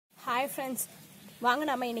Hi friends, வாங்க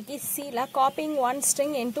நாம இன்னைக்கு Cல copying one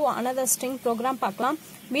string into another string program பார்க்கலாம்.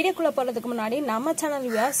 வீடியோக்குள்ள போறதுக்கு முன்னாடி நம்ம சேனல்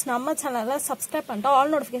வியூவர்ஸ் நம்ம சேனலை subscribe பண்ணிட்டு all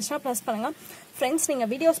notification press பண்ணுங்க. Friends நீங்க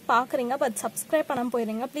வீடியோஸ் பார்க்கறீங்க பட் subscribe பண்ணாம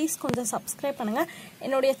போயிடுங்க. ப்ளீஸ் கொஞ்சம் subscribe பண்ணுங்க.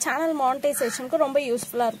 என்னோட சேனல் monetizationக்கு ரொம்ப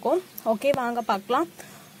யூஸ்ஃபுல்லா இருக்கும். ஓகே வாங்க பார்க்கலாம்.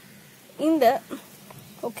 இந்த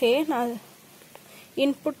ஓகே நான்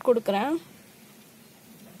இன்புட் கொடுக்கிறேன்.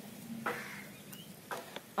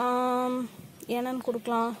 என்னன்னு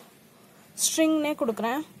கொடுக்கலாம் string நே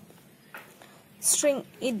கொடுக்கிறேன் string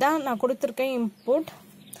இதான் நான் கொடுத்திருக்கேன் input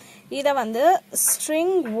இத வந்து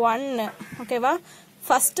string 1 ஓகேவா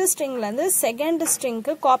first stringல இருந்து second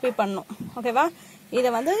stringக்கு காப்பி பண்ணனும் ஓகேவா இத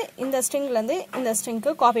வந்து இந்த stringல இருந்து இந்த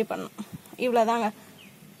stringக்கு காப்பி பண்ணனும் இவ்வளவுதாங்க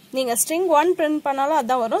நீங்க string 1 print பண்ணாலும்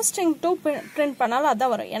அதான் வரும் string 2 print பண்ணாலும்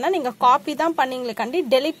அதான் வரும் ஏன்னா நீங்க காப்பி தான் பண்ணீங்களே கண்டி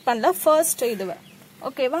delete பண்ணல first இதுவே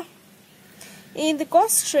ஓகேவா இதுக்கு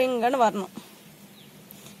string ன்னு வரணும்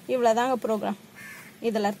இவ்வளவுதாங்க program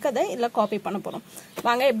இதல இருக்கதை இல்ல காப்பி பண்ண போறோம்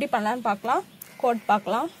வாங்க எப்படி பண்ணலாம்னு பார்க்கலாம் கோட்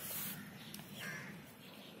பார்க்கலாம்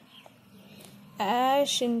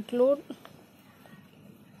hash include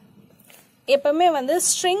எப்பவுமே வந்து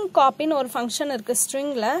string copy ன்னு ஒரு ஃபங்க்ஷன் இருக்கு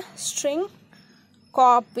stringல string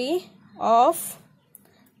copy of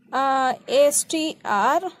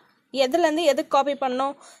str எதுல இருந்து எது காப்பி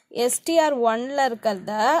பண்ணனும் str1 ல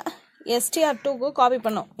இருக்கறத str2 க்கு காப்பி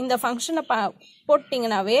பண்ணோம் இந்த ஃபங்க்ஷனை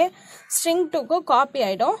போடிங்கனாவே string 2 க்கு காப்பி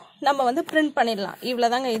ஆயிடும் நம்ம வந்து பிரிண்ட் பண்ணிடலாம்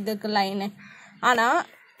இவ்வளவுதாங்க இதுக்கு லைன் ஆனா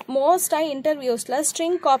மோஸ்டா இன்டர்வியூஸ்ல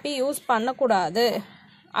string காப்பி யூஸ் பண்ண கூடாது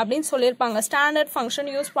அப்படினு சொல்லிருப்பாங்க ஸ்டாண்டர்ட் ஃபங்க்ஷன்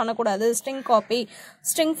யூஸ் பண்ண கூடாது string copy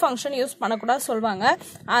string function use பண்ண கூடாது சொல்வாங்க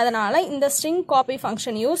அதனால இந்த string காப்பி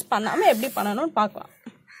ஃபங்க்ஷன் யூஸ் பண்ணாம எப்படி பண்ணனும்னு பார்க்கலாம்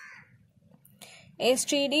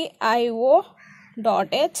stdio.h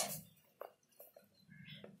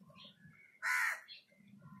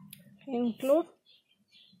include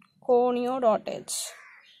conio.h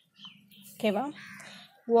okay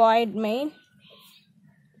void main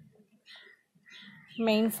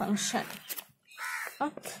function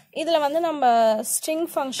இதுல வந்து நம்ம string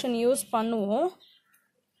function யூஸ் பண்ணுவோம்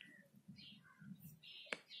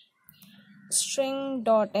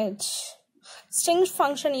string.h string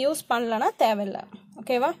function யூஸ் பண்ணலனா தேவையில்லை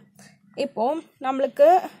ஓகேவா இப்போ நமக்கு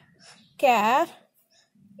char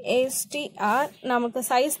str நமக்கு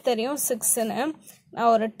சைஸ் தெரியும் 6 ன்னு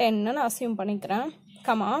நான் ஒரு 10 ன்னு அஸ்யூம் பண்ணிக்கிறேன்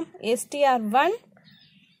கமா str1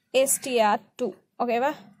 str2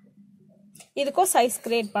 ஓகேவா இதுக்கு சைஸ்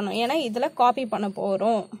கிரியேட் பண்ணனும் ஏனா இதல காப்பி பண்ண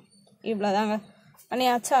போறோம் இவ்வளவுதாங்க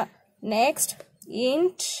பண்ணியாச்சா நெக்ஸ்ட்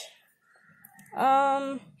int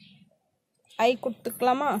I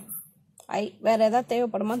கொடுத்துக்கலாமா I வேற ஏதாவது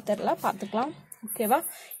தேவைப்படுமான்னு தெரியல பாத்துக்கலாம் ஓகேவா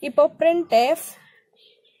இப்போ printf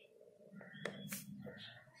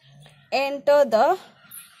enter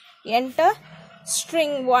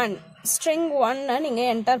string 1 நீங்க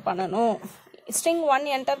enter பண்ணனும் string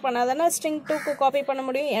 1 enter பண்ணாதனா string 2 க்கு காப்பி பண்ண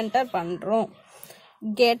முடியும் enter பண்றோம்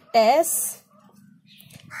get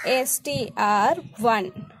str1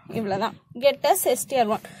 இவ்வளவுதான் get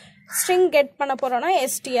str1 string get பண்ண போறோம்னா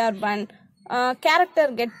str1 character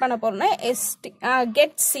get பண்ண போறோம்னா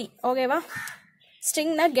get c ஓகேவா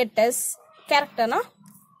string னா get s character னா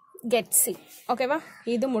get c ஓகேவா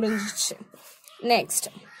இது முடிஞ்சிச்சு நெக்ஸ்ட்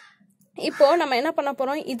இப்போ நம்ம என்ன பண்ண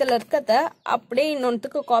போறோம் இதல இருக்கத அப்படியே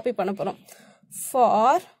இன்னொன்னுக்கு காப்பி பண்ண போறோம்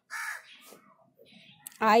for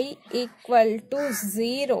I equal to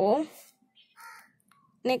 0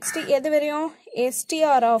 next எது வரையும்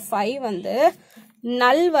str of I வந்து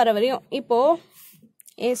null வர வரையும் இப்போ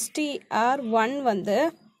str1 வந்து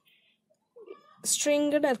string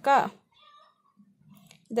ன்னு இருக்கா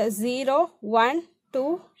the 0 1 2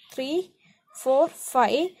 3 4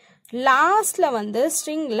 5 லாஸ்ட்ல வந்து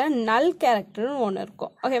ஸ்ட்ரிங்ல null character னு ஒன்னு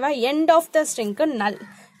இருக்கும் ஓகேவா end of the string க்கு null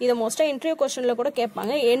இது மோஸ்டா இன்டர்வியூ क्वेश्चनல கூட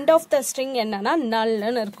கேட்பாங்க end of the string என்னன்னா null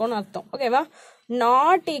னு இருக்கும்னு அர்த்தம் ஓகேவா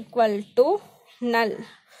not equal to null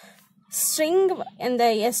string இந்த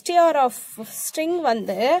str of string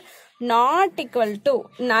வந்து not equal to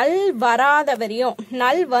null வராத வரையும்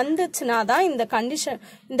null வந்துச்சுனா தான் இந்த கண்டிஷன்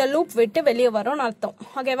இந்த லூப் விட்டு வெளிய வரும்னு அர்த்தம்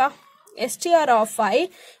ஓகேவா str of I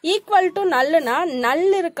equal to null னா null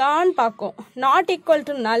இருக்கான்னு பாக்கும் not equal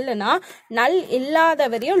to null னா null இல்லாத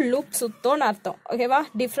வரையும் லூப் சுத்தோன்னு அர்த்தம் ஓகேவா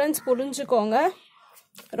டிஃபரன்ஸ் புரிஞ்சுக்கோங்க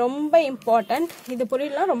ரொம்ப இம்பார்ட்டன்ட் இது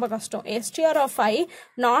புரியலாம் ரொம்ப கஷ்டம் str of I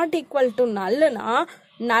not equal to null னா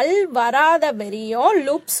null வராத வரையும்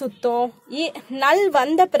லூப் சுத்தம் null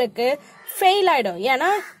வந்த பிறகு fail ஆயிடும்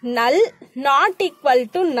ஏனா null not equal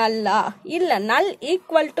to null இல்ல null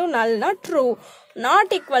equal to null னா true not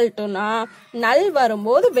equal to னா null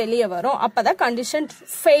வரும்போது வெளிய வரும் அப்பதான் கண்டிஷன்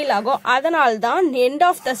ஃபெயில் ஆகும் அதனால தான் end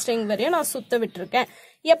of the string வரையும் நான் சுத்த விட்டுருக்கேன்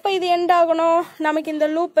எப்போ இது எண்ட் ஆகணும்? நமக்கு இந்த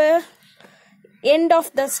loop end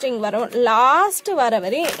of the string வரும், லாஸ்ட் வர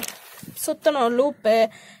வரை சுற்றணும் loop,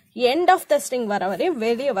 end of the string வர வரை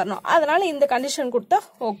வெளியே வரணும். அதனால இந்த கண்டிஷன் கொடுத்தா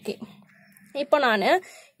ஓகே. இப்போ நான்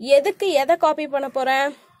எதுக்கு எதை காப்பி பண்ண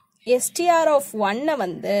போகிறேன்? str of 1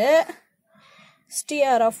 வந்து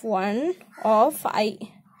str of 1 of I,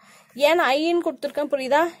 ஏன் ஐன்னு கொடுத்துருக்கேன்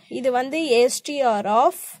புரியுதா? இது வந்து str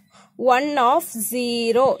of 1 of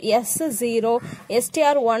 0, s 0,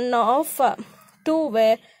 str 1 of 2,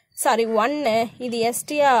 sorry 1, இது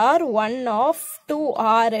str 1 of 2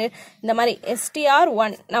 r, இந்த மாதிரி str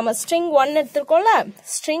 1, நம்ம string 1 எடுத்துருக்கோம்ல,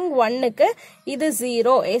 string 1க்கு இது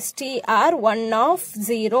 0, str 1 of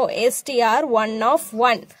 0, str 1 of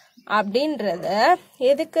 1 அப்படின்றது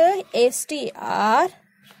எதுக்கு? str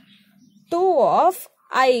 2 of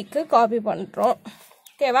iக்கு காப்பி பண்ணுறோம்.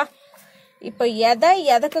 ஓகேவா? இப்போ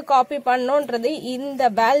எதுக்கு காப்பி பண்ணோன்றது இந்த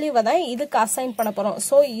வேல்யூவை தான் இதுக்கு அசைன் பண்ண போகிறோம்.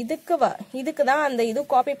 ஸோ இதுக்கு தான் அந்த இது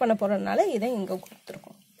காப்பி பண்ண போகிறதுனால இதை இங்கே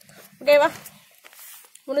கொடுத்துருக்கோம். ஓகேவா?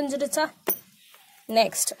 முடிஞ்சிடுச்சா?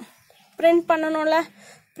 நெக்ஸ்ட் பிரிண்ட் பண்ணணும்ல,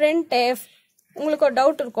 பிரிண்ட் எஃப். உங்களுக்கு ஒரு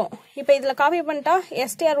டவுட் இருக்கும், இப்போ இதில் காப்பி பண்ணிட்டா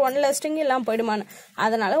str 1ல் ஸ்ட்ரிங் இல்லாமல் போயிடுமான்னு.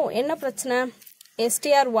 அதனால் என்ன பிரச்சனை?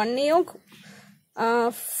 str 1ஐயும்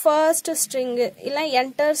ஃபர்ஸ்ட் ஸ்ட்ரிங்கு இல்லை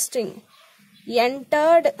என்டர் ஸ்ட்ரிங்,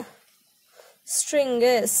 என்டர்டு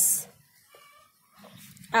ஸ்ட்ரிங்கஸ்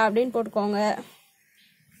அப்படின்னு போட்டுக்கோங்க.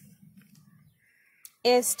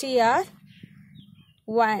 str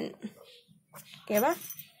 1. ஓகேவா?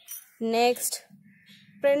 Next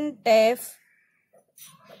printf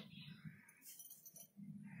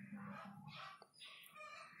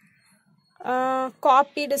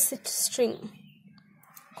copied string,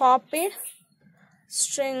 copied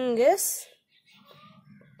string is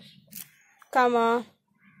comma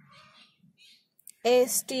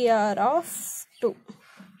str of 2.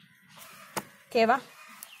 ஓகேவா?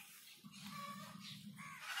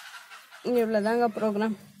 இவ்வளோதாங்க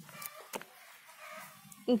ப்ரோக்ராம்.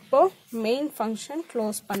 இப்போ மெயின் ஃபங்க்ஷன்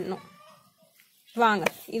க்ளோஸ் பண்ணணும். வாங்க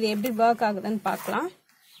இது எப்படி ஒர்க் ஆகுதுன்னு பார்க்கலாம்.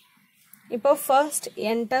 இப்போ ஃபர்ஸ்ட்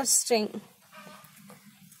என்டர் ஸ்ட்ரிங்,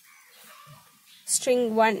 string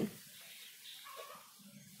 1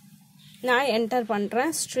 நான் என்டர்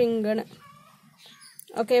பண்ணுறேன் ஸ்ட்ரிங்குன்னு.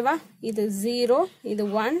 ஓகேவா? இது 0, இது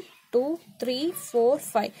 1 2 3 4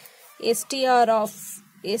 5,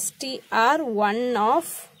 str 1 of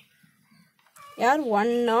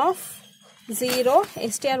 0,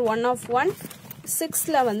 str 1 of 1,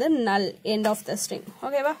 6ல வந்து null, end of the string.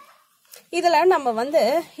 ஓகேவா? இதில் நம்ம வந்து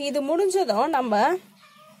இது முடிஞ்சதும் நம்ம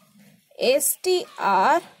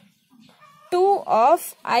str 2 of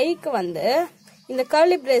iக்கு வந்து இந்த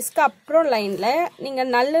கர்லி பிரேஸ்க்கு அப்புறம் லைனில் நீங்கள்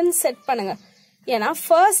நல்லுன்னு செட் பண்ணுங்க. ஏன்னா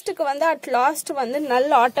ஃபர்ஸ்ட்டுக்கு வந்து அட் லாஸ்ட் வந்து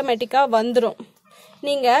நல் ஆட்டோமேட்டிக்காக வந்துடும்.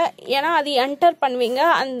 நீங்கள் ஏன்னா அது என்டர் பண்ணுவீங்க,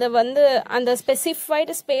 அந்த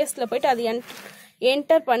ஸ்பெசிஃபைடு ஸ்பேஸில் போயிட்டு அது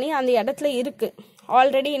என்டர் பண்ணி அந்த இடத்துல இருக்குது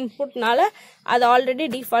ஆல்ரெடி இன்புட்னால அது ஆல்ரெடி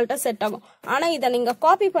டிஃபால்ட்டாக செட் ஆகும். ஆனால் இதை நீங்கள்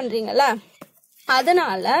காப்பி பண்ணுறீங்கல்ல,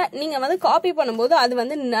 அதனால நீங்கள் வந்து காப்பி பண்ணும்போது அது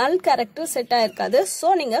வந்து நல் கேரக்டர் செட் ஆகிருக்காது. ஸோ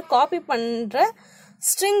நீங்கள் காப்பி பண்ணுற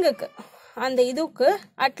ஸ்ட்ரிங்குக்கு அந்த இதுக்கு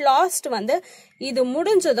அட் லாஸ்ட் வந்து இது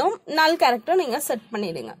முடிஞ்சதும் நல் கேரக்டர் நீங்கள் செட்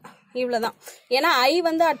பண்ணிடுங்க. இவ்வளோதான். ஏன்னா ஐ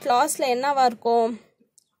வந்து அட் லாஸ்ட்டில் என்னவா இருக்கும்,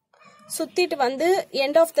 சுற்றிட்டு வந்து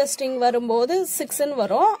எண்ட் ஆஃப் த ஸ்ட்ரிங் வரும்போது 6ன்னு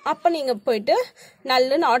வரும். அப்போ நீங்கள் போயிட்டு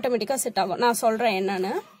நல்லுன்னு ஆட்டோமேட்டிக்காக செட் ஆகும். நான் சொல்கிறேன்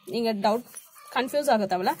என்னன்னு, நீங்கள் டவுட் கன்ஃபியூஸ் ஆக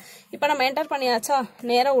தேவையில்ல. இப்போ நம்ம என்டர் பண்ணியாச்சா,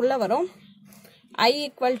 நேராக உள்ளே வரும் i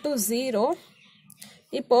equal to 0.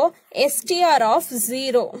 இப்போ str of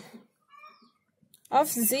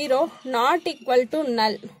 0 not equal to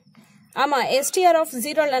null. ஆமாம், str of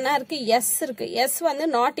 0ல என்ன இருக்குது, எஸ் இருக்குது. எஸ் வந்து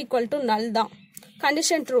நாட் ஈக்குவல் டு நல் தான்.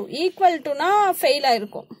 Condition true. ஈக்குவல் டுனா ஃபெயிலாக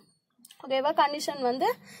இருக்கும். ஓகேவா? கண்டிஷன் வந்து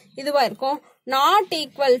இதுவாக இருக்கும். நாட்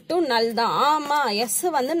ஈக்குவல் டு நல் தான். ஆமாம், எஸ்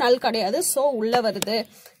வந்து நல் கிடையாது. ஸோ உள்ளே வருது.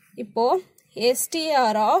 இப்போது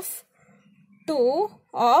str of 2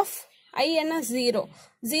 of I என்ன 0,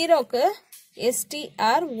 0க்கு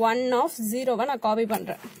str 1 of 0வை நான் காப்பி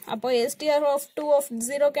பண்ணுறேன். அப்போ str of 2 of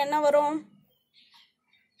 0க்கு என்ன வரும்,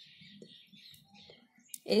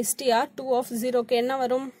 str 2 of 0க்கு என்ன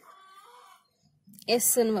வரும்,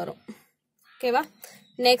 sன்னு வரும். ஓகேவா?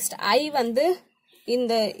 நெக்ஸ்ட் I வந்து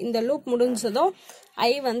இந்த லூப் முடிஞ்சதும்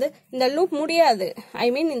I வந்து இந்த லூப் முடியாது. ஐ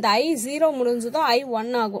மீன் இந்த I 0 முடிஞ்சதும் I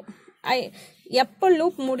 1 ஆகும். எப்போ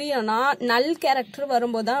லூப் முடியும்னா நல் கேரக்டர்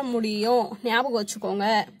வரும்போது தான் முடியும். ஞாபகம் வச்சுக்கோங்க.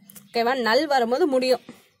 ஓகேவா? நல் வரும்போது முடியும்.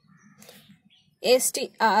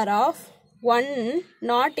 str of 1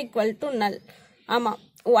 not equal to நல். ஆமாம்,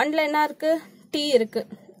 1ல என்ன இருக்குது, t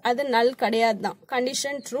இருக்குது. அது நல் கிடையாது தான்.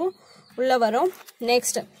 கண்டிஷன் ட்ரூ உள்ளே வரும்.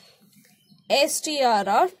 Next str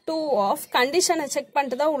or 2 of condition check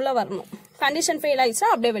பண்ணிட்டு தான் உள்ள வரணும். condition fail ஆயிடுச்சா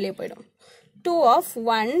அப்படியே வெளியே போய்டும். 2 of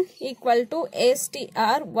 1 equal to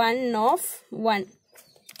str 1 of 1.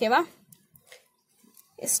 ஓகேவா?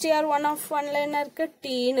 str 1 of 1 ல என்ன இருக்கு?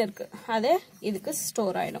 t ன்னு இருக்கு. அது இதுக்கு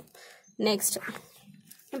ஸ்டோர் ஆயிடும். நெக்ஸ்ட்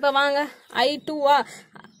இப்போ வாங்க i2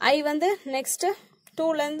 I வந்து நெக்ஸ்ட்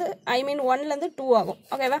 2 ல இருந்து I mean 1 ல இருந்து 2 ஆகும்.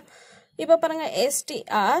 ஓகேவா? இப்போ பாருங்க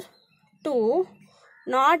str 2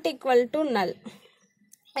 not equal to null.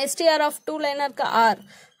 str of 2 ல என்ன இருக்கு?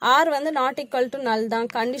 r வந்து not equal to null தான்.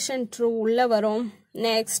 கண்டிஷன் ட்ரூ உள்ள வரும்.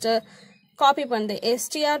 நெக்ஸ்ட் காப்பி பண்ணு.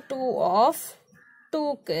 str 2 of 2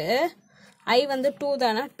 க்கு I வந்து 2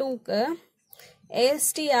 தானே? 2 க்கு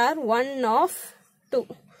str 1 of 2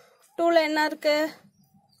 2 ல என்ன இருக்கு?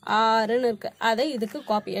 r ன்னு இருக்கு. அதை இதுக்கு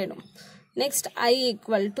காப்பி ஆயிடும். Next I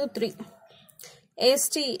equal to 3.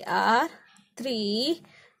 str 3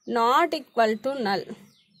 not equal to null.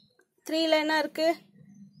 3 ல என்ன இருக்கு?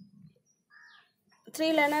 3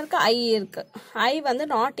 ல என்ன இருக்கு? I இருக்கு. I வந்து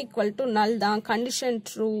not equal to null தான். கண்டிஷன்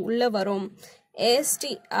ட்ரூ உள்ள வரும்.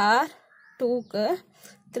 str 2 க்கு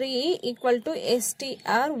 3 equal to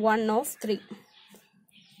str 1 of 3.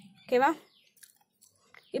 ஓகேவா?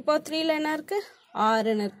 இப்போ 3 ல என்ன இருக்கு? r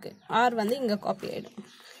ன்னு இருக்கு. r வந்து இங்க காப்பி ஆயிடும்.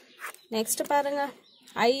 நெக்ஸ்ட் பாருங்க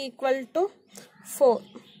I equal to 4.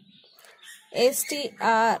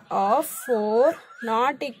 str of 4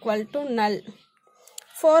 not equal to null.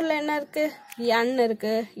 4 ல என்ன இருக்கு? n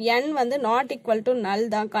இருக்கு. n வந்து not equal to null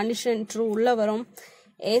தான். கண்டிஷன் ட்ரூ உள்ள வரும்.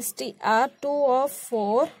 str 2 of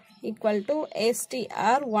 4 equal to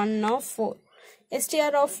str 1 of 4.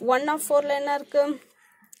 str of 1 of 4 ல என்ன இருக்கு?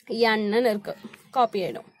 n ன்னு இருக்கு. காப்பி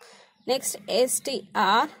ஆயிடும். Next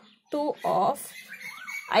str 2 of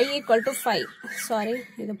I equal to 5. Sorry,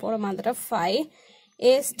 இது போட மாதிரி 5.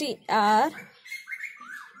 str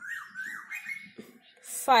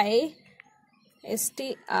 5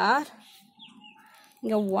 str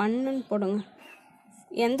இங்க 1 போடுங்க.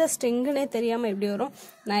 எந்த ஸ்ட்ரிங்னே தெரியாம எப்படி வரும்?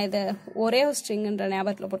 நான் இத ஒரே ஒரு ஸ்ட்ரிங்ன்ற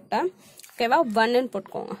ஞாபகத்துல போட்டேன். ஓகேவா? 1 ன்னு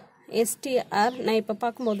போட்டுக்கோங்க. str நான் இப்ப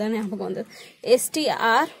பாக்கும்போது தான் ஞாபகம் வந்தது.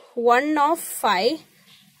 str 1 of 5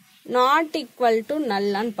 not equal to null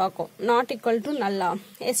ன்னு பாக்கும். not equal to null.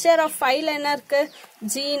 str of 5 ல என்ன இருக்கு?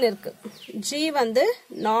 g ன்னு இருக்கு. g வந்து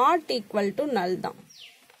not equal to null தான்.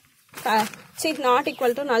 not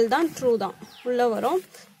equal to null தான். ட்ரூ தான் உள்ள வரும்.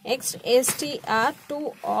 next str 2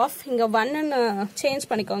 of இங்க 1 ன்னு சேஞ்ச்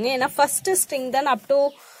பண்ணிக்கோங்க. ஏன்னா ஃபர்ஸ்ட் ஸ்ட்ரிங் தான் அப் டு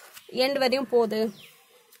எண்ட் வரையும் போகுது.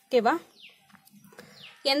 ஓகேவா?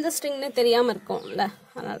 எந்த ஸ்ட்ரிங்னு தெரியாம இருக்கும்ல,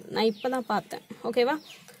 நான் இப்பதான் பார்த்தேன். ஓகேவா?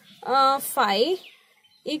 5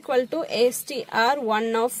 equal to str 1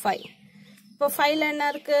 of 5. இப்போ 5 ல என்ன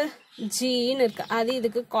இருக்கு? g ன்னு இருக்கு. அது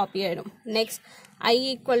இதுக்கு காப்பி ஆயிடும். Next I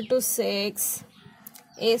equal to 6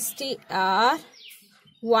 str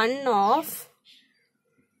 1 of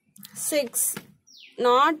 6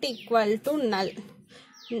 not equal to null.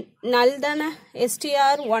 null தானே?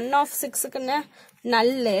 str 1 of 6 க்குன்னு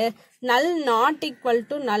null not equal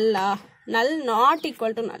to null. null not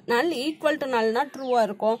equal to null. null equal to null னா ட்ரூவா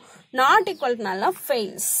இருக்கும். not equal to null னா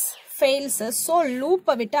fails. so loop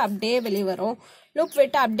விட்டு அப்படியே வெளிய வரும். loop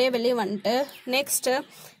விட்டு அப்படியே வெளிய வந்துட்டு நெக்ஸ்ட்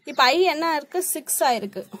இப்போ I என்ன இருக்கு? 6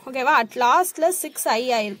 ஆயிருக்கு. ஓகேவா? அட் லாஸ்ட்ல 6 I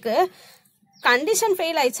ஆயிருக்கு. கண்டிஷன்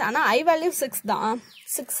ஃபெயில் ஆயிடுச்சு. ஆனா I வேல்யூ 6 தான்.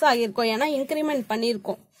 6 ஆகிருக்கும். ஏன்னா இன்க்ரிமெண்ட்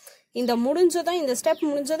பண்ணியிருக்கோம். இந்த முடிஞ்சதும் இந்த ஸ்டெப்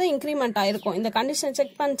முடிஞ்சதும் இன்க்ரிமெண்ட் ஆயிருக்கும். இந்த கண்டிஷன்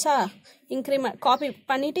செக் பண்ணிச்சா இன்க்ரிமெண்ட் காப்பி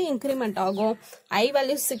பண்ணிட்டு இன்க்ரிமெண்ட் ஆகும். I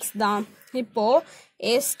வேல்யூ 6 தான். இப்போ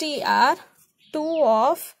str 2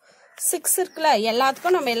 of 6 இருக்குல்ல,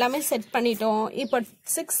 எல்லாத்துக்கும் நம்ம எல்லாமே செட் பண்ணிட்டோம். இப்போ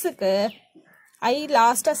 6க்கு I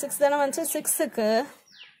லாஸ்டா 6 தானே வந்துச்சு. 6க்கு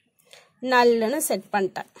நல்லுன்னு செட்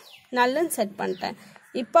பண்ணிட்டேன்.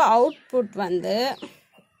 இப்போ அவுட்புட் வந்து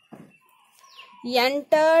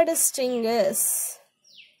entered string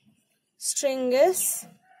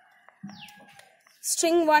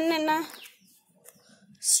string 1 என்ன?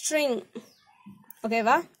 string.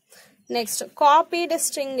 ஓகேவா? நெக்ஸ்ட் copied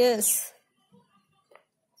string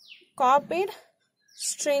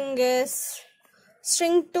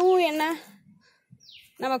string 2 என்ன?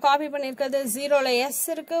 நம்ம காப்பி பண்ணிருக்கிறது 0 ல s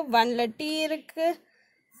இருக்கு, 1 ல t இருக்கு,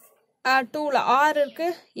 2 ல r இருக்கு.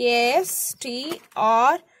 s t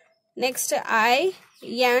r next I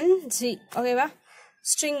n g. ஓகேவா?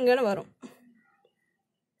 ஸ்ட்ரிங்னு வரும்.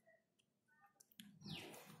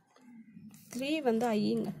 3 வந்து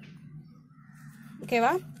ஐங்க.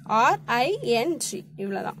 ஓகேவா? r i n g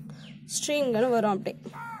இவ்வளவுதான் ஸ்ட்ரிங்னு வரும். அப்படியே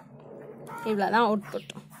இவ்வளவுதான்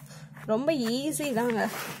அவுட்புட். ரொம்ப ஈஸி தாங்க.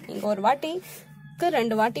 நீங்க ஒரு வாட்டிக்கு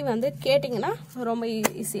 2 வாட்டி வந்து கேட்டிங்கன்னா ரொம்ப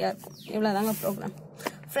ஈஸியா இருக்கும். இவ்வளவுதாங்க ப்ரோக்ராம்.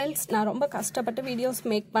 ஃப்ரெண்ட்ஸ், நான் ரொம்ப கஷ்டப்பட்டு வீடியோஸ்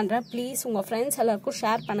மேக் பண்ணுறேன். ப்ளீஸ் உங்கள் ஃப்ரெண்ட்ஸ் எல்லாருக்கும்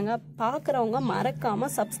ஷேர் பண்ணுங்கள். பார்க்குறவங்க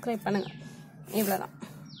மறக்காமல் சப்ஸ்கிரைப் பண்ணுங்கள். இவ்வளோதான்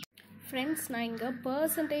ஃப்ரெண்ட்ஸ். நான் இங்கே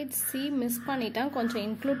பர்சன்டேஜ் சி மிஸ் பண்ணிட்டேன், கொஞ்சம்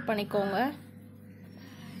இன்க்ளூட் பண்ணிக்கோங்க.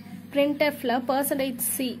 printfல பர்சன்டேஜ்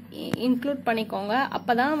சி இன்க்ளூட் பண்ணிக்கோங்க.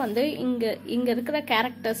 அப்போ தான் வந்து இங்கே இருக்கிற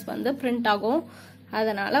கேரக்டர்ஸ் வந்து பிரிண்ட் ஆகும்.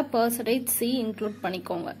 அதனால் பர்சன்டேஜ் சி இன்க்ளூட்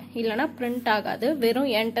பண்ணிக்கோங்க, இல்லைனா பிரிண்ட் ஆகாது.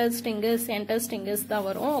 வெறும் என்டர் ஸ்ட்ரிங்கஸ் தான்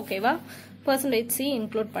வரும். ஓகேவா? பர்சன்டேஜ் சி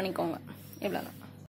இன்க்ளூட் பண்ணிக்கோங்க. இவ்வளோதான்.